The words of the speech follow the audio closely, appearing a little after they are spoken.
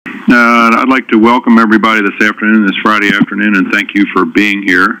I'd like to welcome everybody this afternoon, this Friday afternoon, and thank you for being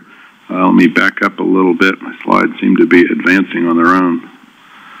here. Let me back up a little bit. My slides seem to be advancing on their own.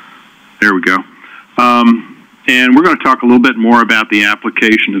 There we go. And we're going to talk a little bit more about the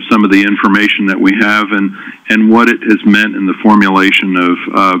application of some of the information that we have and what it has meant in the formulation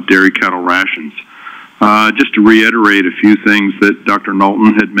of dairy cattle rations. Just to reiterate a few things that Dr.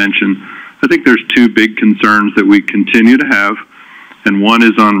 Knowlton had mentioned, I think there's two big concerns that we continue to have, and one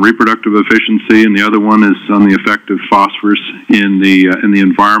is on reproductive efficiency, and the other one is on the effect of phosphorus in the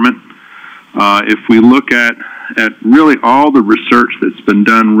environment. If we look at really all the research that's been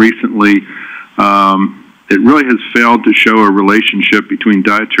done recently, it really has failed to show a relationship between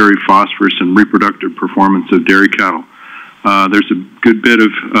dietary phosphorus and reproductive performance of dairy cattle. There's a good bit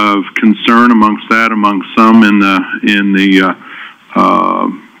of concern amongst some in the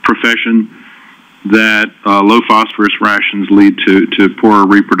profession that low phosphorus rations lead to poorer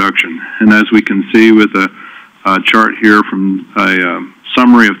reproduction. And as we can see with a chart here from a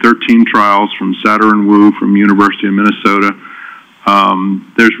summary of 13 trials from Satter and Wu from University of Minnesota,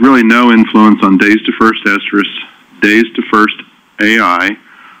 there's really no influence on days to first estrus, days to first AI,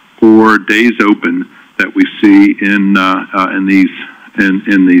 or days open that we see in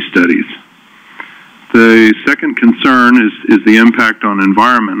these studies. The second concern is the impact on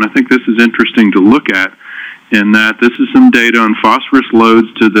environment, and I think this is interesting to look at in that this is some data on phosphorus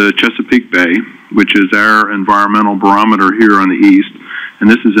loads to the Chesapeake Bay, which is our environmental barometer here on the east, and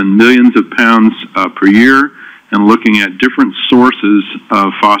this is in millions of pounds per year, and looking at different sources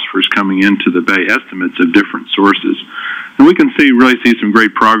of phosphorus coming into the bay, estimates of different sources. And we can really see some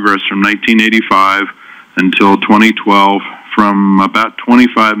great progress from 1985 until 2012, from about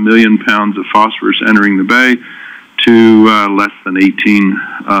 25 million pounds of phosphorus entering the bay to less than 18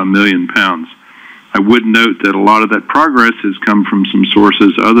 million pounds. I would note that a lot of that progress has come from some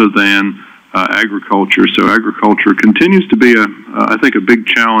sources other than agriculture. So agriculture continues to be, I think, a big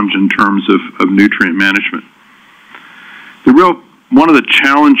challenge in terms of nutrient management. One of the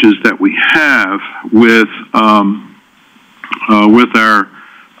challenges that we have with our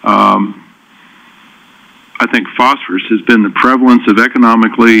I think phosphorus has been the prevalence of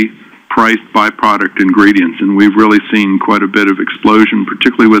economically priced byproduct ingredients, and we've really seen quite a bit of explosion,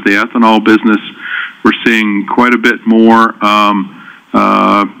 particularly with the ethanol business. We're seeing quite a bit more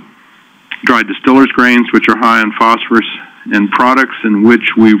dried distillers grains, which are high in phosphorus, and products in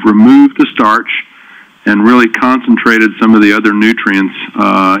which we've removed the starch and really concentrated some of the other nutrients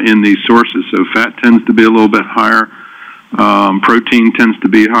in these sources. So fat tends to be a little bit higher. Protein tends to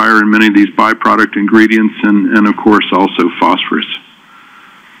be higher in many of these byproduct ingredients, and of course also phosphorus.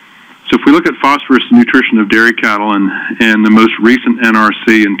 So if we look at phosphorus nutrition of dairy cattle and the most recent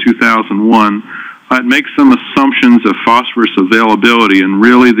NRC in 2001, it makes some assumptions of phosphorus availability, and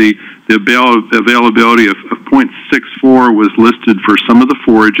really the availability of 0.64 was listed for some of the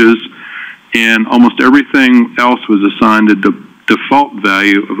forages, and almost everything else was assigned a default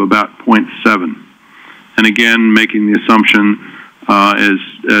value of about 0.7. And again, making the assumption,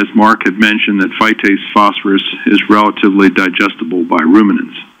 as Mark had mentioned, that phytase phosphorus is relatively digestible by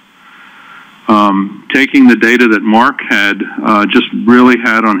ruminants. Taking the data that Mark had just really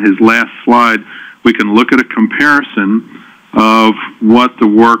had on his last slide, we can look at a comparison of what the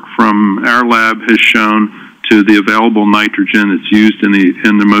work from our lab has shown to the available nitrogen that's used in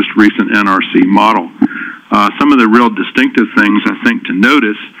the most recent NRC model. Some of the real distinctive things I think to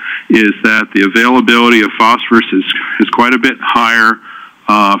notice is that the availability of phosphorus is quite a bit higher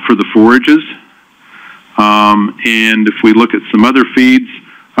for the forages. And if we look at some other feeds,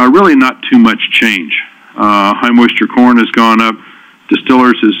 really not too much change. High moisture corn has gone up,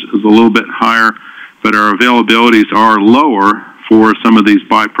 distillers is a little bit higher, but our availabilities are lower for some of these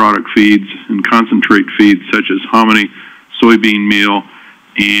byproduct feeds and concentrate feeds such as hominy, soybean meal,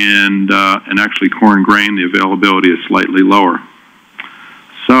 and actually corn grain. The availability is slightly lower.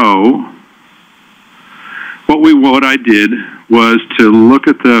 So what I did was to look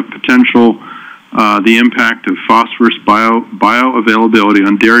at the potential, the impact of phosphorus bioavailability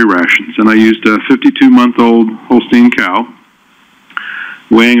on dairy rations. And I used a 52-month-old Holstein cow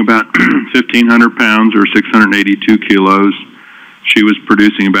weighing about 1,500 pounds or 682 kilos. She was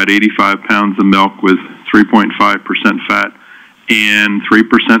producing about 85 pounds of milk with 3.5% fat and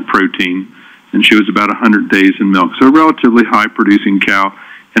 3% protein, and she was about 100 days in milk. So a relatively high-producing cow.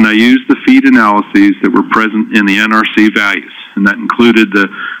 And I used the feed analyses that were present in the NRC values, and that included the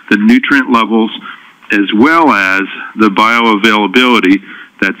nutrient levels as well as the bioavailability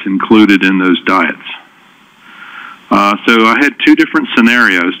that's included in those diets. So I had two different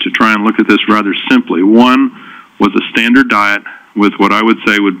scenarios to try and look at this rather simply. One was a standard diet with what I would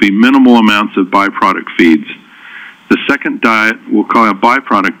say would be minimal amounts of byproduct feeds. The second diet we'll call a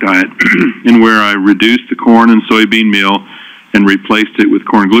byproduct diet, in where I reduced the corn and soybean meal and replaced it with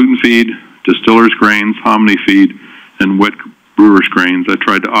corn gluten feed, distillers grains, hominy feed, and wet brewer's grains. I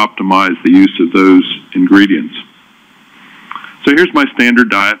tried to optimize the use of those ingredients. So here's my standard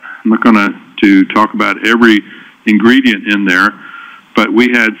diet. I'm not going to talk about every ingredient in there, but we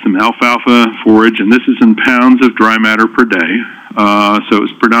had some alfalfa forage, and this is in pounds of dry matter per day. So it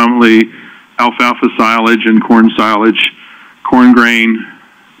was predominantly alfalfa silage and corn silage, corn grain,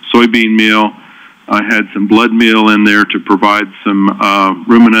 soybean meal. I had some blood meal in there to provide some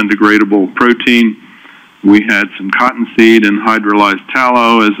ruminant-degradable protein. We had some cottonseed and hydrolyzed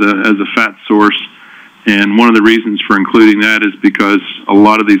tallow as a fat source. And one of the reasons for including that is because a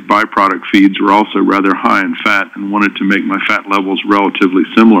lot of these byproduct feeds were also rather high in fat, and wanted to make my fat levels relatively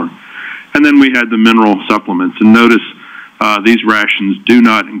similar. And then we had the mineral supplements. And notice these rations do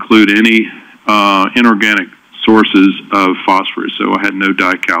not include any inorganic sources of phosphorus, so I had no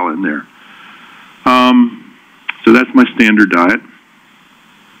dical in there. So that's my standard diet.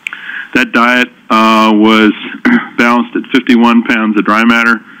 That diet was balanced at 51 pounds of dry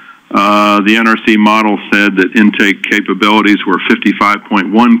matter. The NRC model said that intake capabilities were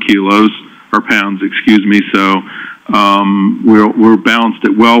 55.1 kilos, or pounds, excuse me, so we're balanced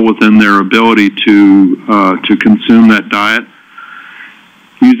it well within their ability to consume that diet.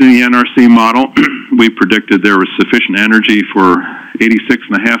 Using the NRC model, we predicted there was sufficient energy for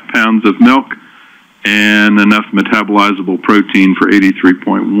 86.5 pounds of milk and enough metabolizable protein for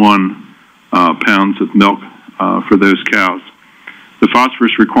 83.1 pounds of milk for those cows. The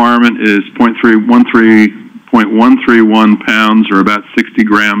phosphorus requirement is 0.131 pounds, or about 60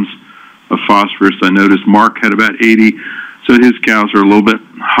 grams of phosphorus. I noticed Mark had about 80, so his cows are a little bit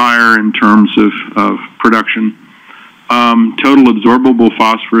higher in terms of production. Total absorbable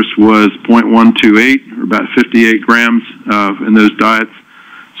phosphorus was 0.128, or about 58 grams in those diets.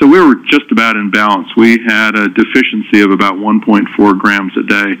 So we were just about in balance. We had a deficiency of about 1.4 grams a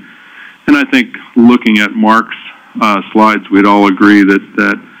day. And I think looking at Mark's slides, we'd all agree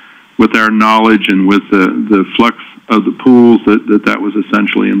that with our knowledge and with the flux of the pools, that was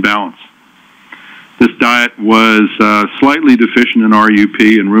essentially in balance. This diet was slightly deficient in RUP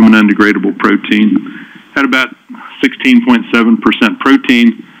and ruminant-degradable protein. Had about 16.7%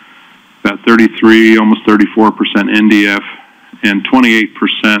 protein, about 33, almost 34% NDF, and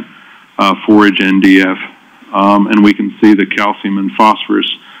 28% forage NDF. And we can see the calcium and phosphorus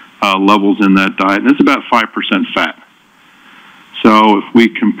levels in that diet, and it's about 5% fat. So if we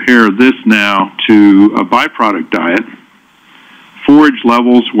compare this now to a byproduct diet, forage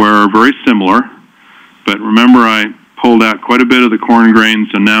levels were very similar, but remember I pulled out quite a bit of the corn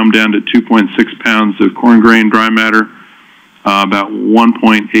grains, and now I'm down to 2.6 pounds of corn grain dry matter, about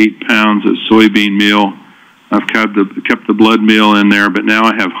 1.8 pounds of soybean meal. I've kept the blood meal in there, but now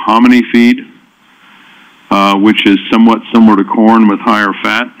I have hominy feed, which is somewhat similar to corn with higher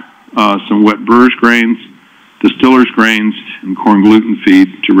fat, some wet brewer's grains, distillers grains, and corn gluten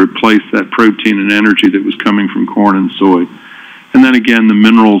feed to replace that protein and energy that was coming from corn and soy. And then again, the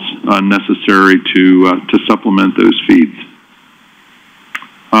minerals necessary to supplement those feeds.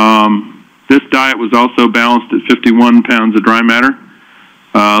 This diet was also balanced at 51 pounds of dry matter,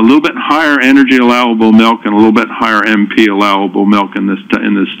 a little bit higher energy allowable milk and a little bit higher MP allowable milk in this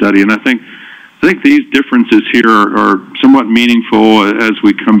study. And I think these differences here are somewhat meaningful as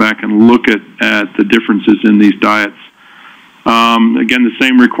we come back and look at the differences in these diets. Again, the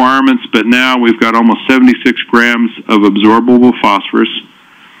same requirements, but now we've got almost 76 grams of absorbable phosphorus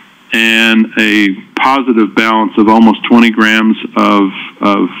and a positive balance of almost 20 grams of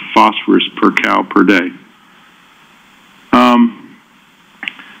phosphorus per cow per day.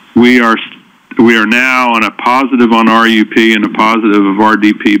 We are now on a positive on RUP and a positive of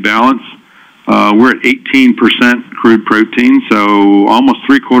RDP balance. We're at 18% crude protein, so almost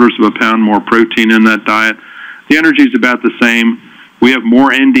 3/4 of a pound more protein in that diet. The energy is about the same. We have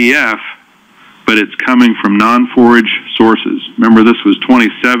more NDF, but it's coming from non-forage sources. Remember, this was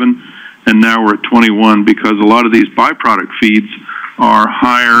 27, and now we're at 21 because a lot of these byproduct feeds are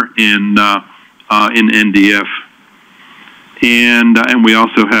higher in NDF, and we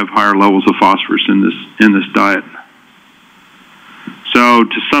also have higher levels of phosphorus in this diet. So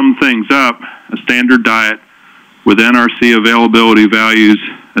to sum things up, a standard diet with NRC availability values,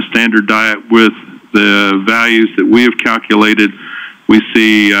 a standard diet with the values that we have calculated, we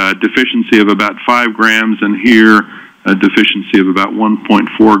see a deficiency of about 5 grams, and here a deficiency of about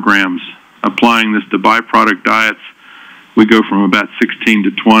 1.4 grams. Applying this to byproduct diets, we go from about 16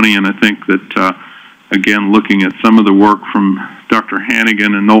 to 20, and I think that, again, looking at some of the work from Dr.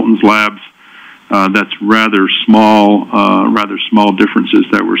 Hannigan and Knowlton's labs, that's rather small differences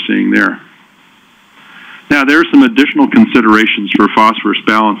that we're seeing there. Now, there are some additional considerations for phosphorus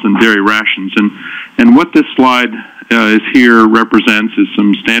balance in dairy rations, and what this slide is here represents is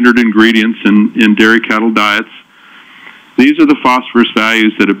some standard ingredients in dairy cattle diets. These are the phosphorus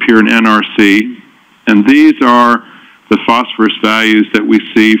values that appear in NRC, and these are the phosphorus values that we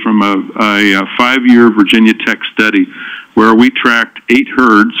see from a 5-year Virginia Tech study where we tracked 8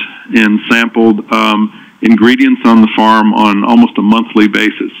 herds and sampled ingredients on the farm on almost a monthly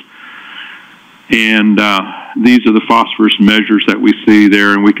basis. And these are the phosphorus measures that we see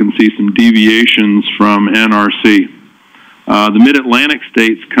there, and we can see some deviations from NRC. The Mid-Atlantic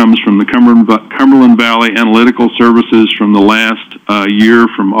states comes from the Cumberland Valley Analytical Services from the last year,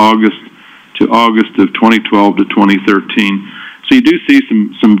 from August to August of 2012 to 2013. So you do see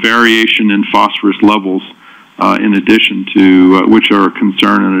some variation in phosphorus levels in addition to, which are a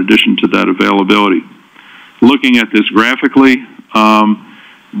concern in addition to that availability. Looking at this graphically,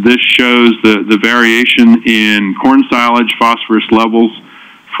 this shows the variation in corn silage phosphorus levels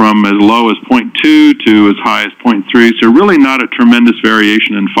from as low as 0.2 to as high as 0.3. So really not a tremendous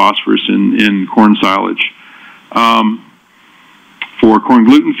variation in phosphorus in corn silage. For corn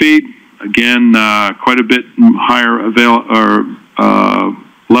gluten feed, again, quite a bit higher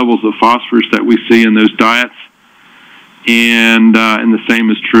levels of phosphorus that we see in those diets. And the same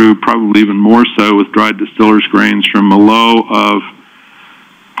is true, probably even more so, with dried distillers grains from a low of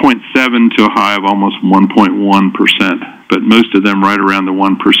 0.7 to a high of almost 1.1%, but most of them right around the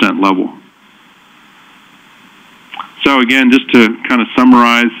 1% level. So again, just to kind of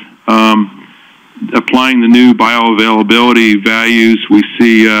summarize, applying the new bioavailability values, we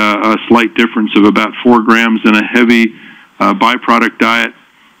see a slight difference of about 4 grams in a heavy byproduct diet,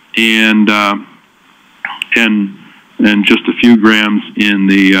 and just a few grams in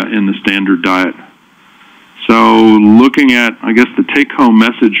the standard diet. So looking at, I guess the take-home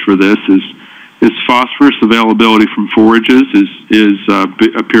message for this is phosphorus availability from forages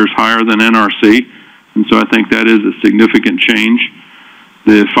appears higher than NRC, and so I think that is a significant change.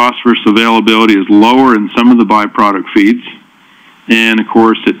 The phosphorus availability is lower in some of the byproduct feeds, and of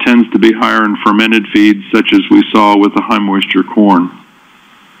course it tends to be higher in fermented feeds, such as we saw with the high-moisture corn.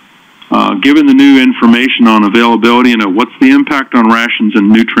 Given the new information on availability, what's the impact on rations and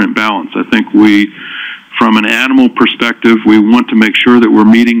nutrient balance? I think from an animal perspective, we want to make sure that we're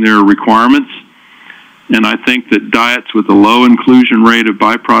meeting their requirements. And I think that diets with a low inclusion rate of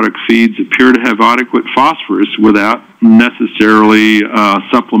byproduct feeds appear to have adequate phosphorus without necessarily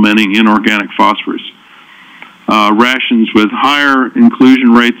supplementing inorganic phosphorus. Rations with higher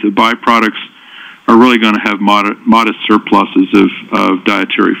inclusion rates of byproducts are really going to have modest surpluses of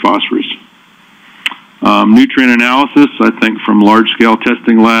dietary phosphorus. Nutrient analysis, I think, from large-scale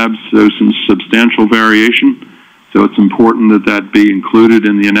testing labs, shows some substantial variation, so it's important that be included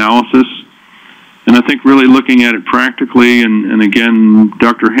in the analysis. And I think really looking at it practically, and again,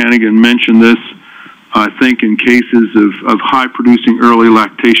 Dr. Hannigan mentioned this, I think in cases of high-producing early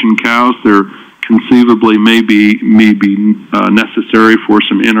lactation cows, there conceivably may be necessary for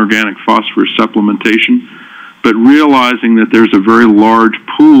some inorganic phosphorus supplementation, but realizing that there's a very large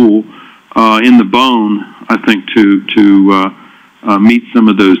pool in the bone, I think, to meet some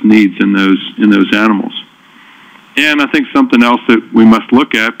of those needs in those animals. And I think something else that we must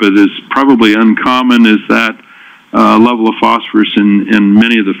look at, but is probably uncommon, is that level of phosphorus in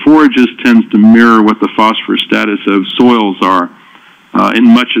many of the forages tends to mirror what the phosphorus status of soils are. In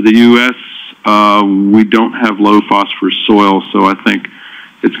much of the U.S., we don't have low phosphorus soil, so I think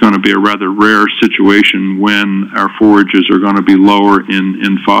it's going to be a rather rare situation when our forages are going to be lower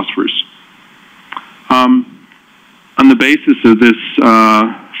in phosphorus. On the basis of this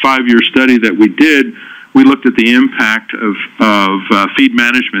 5-year study that we did, we looked at the impact of feed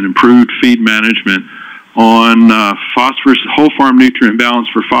management, improved feed management, on phosphorus, whole farm nutrient balance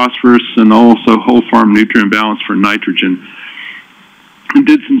for phosphorus, and also whole farm nutrient balance for nitrogen. We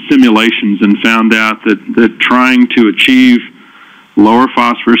did some simulations and found out that trying to achieve lower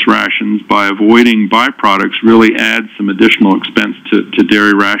phosphorus rations by avoiding byproducts really adds some additional expense to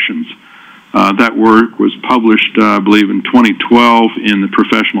dairy rations. That work was published, I believe, in 2012 in the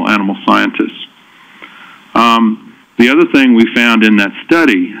Professional Animal Scientists. The other thing we found in that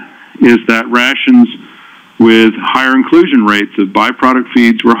study is that rations with higher inclusion rates of byproduct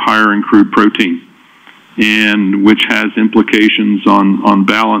feeds were higher in crude protein, and which has implications on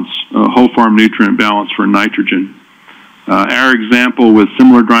balance, whole farm nutrient balance for nitrogen. Our example with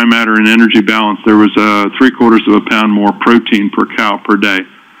similar dry matter and energy balance, there was 3/4 of a pound more protein per cow per day.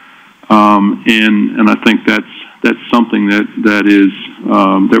 And I think that's something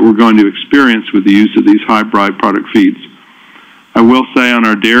that we're going to experience with the use of these high byproduct feeds. I will say on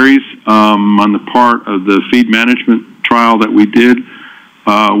our dairies, on the part of the feed management trial that we did,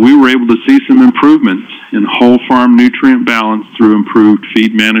 we were able to see some improvements in whole farm nutrient balance through improved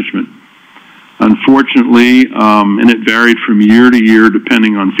feed management. Unfortunately, and it varied from year to year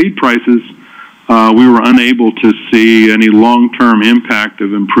depending on feed prices, we were unable to see any long-term impact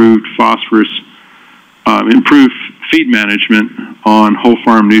of improved phosphorus, improved feed management on whole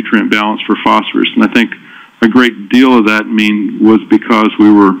farm nutrient balance for phosphorus. And I think a great deal of that was because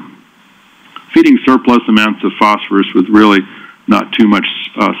we were feeding surplus amounts of phosphorus with really not too much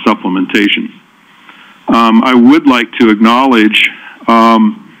supplementation. I would like to acknowledge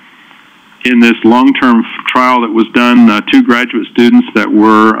in this long-term trial that was done, 2 graduate students that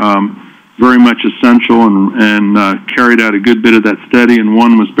were very much essential and carried out a good bit of that study, and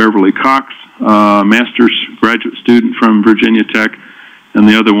one was Beverly Cox, master's graduate student from Virginia Tech, and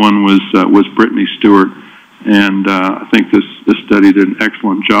the other one was Brittany Stewart. And I think this study did an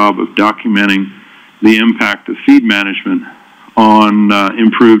excellent job of documenting the impact of feed management on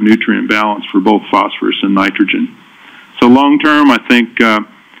improved nutrient balance for both phosphorus and nitrogen. So long term, I think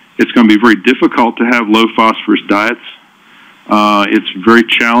it's going to be very difficult to have low phosphorus diets. It's very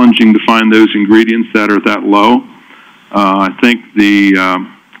challenging to find those ingredients that are that low. I think the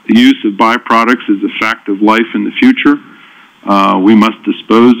use of byproducts is a fact of life in the future. We must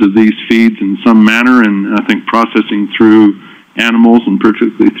dispose of these feeds in some manner, and I think processing through animals, and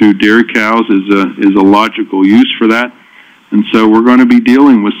particularly through dairy cows, is a logical use for that. And so we're going to be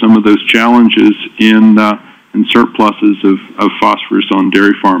dealing with some of those challenges in surpluses of phosphorus on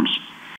dairy farms.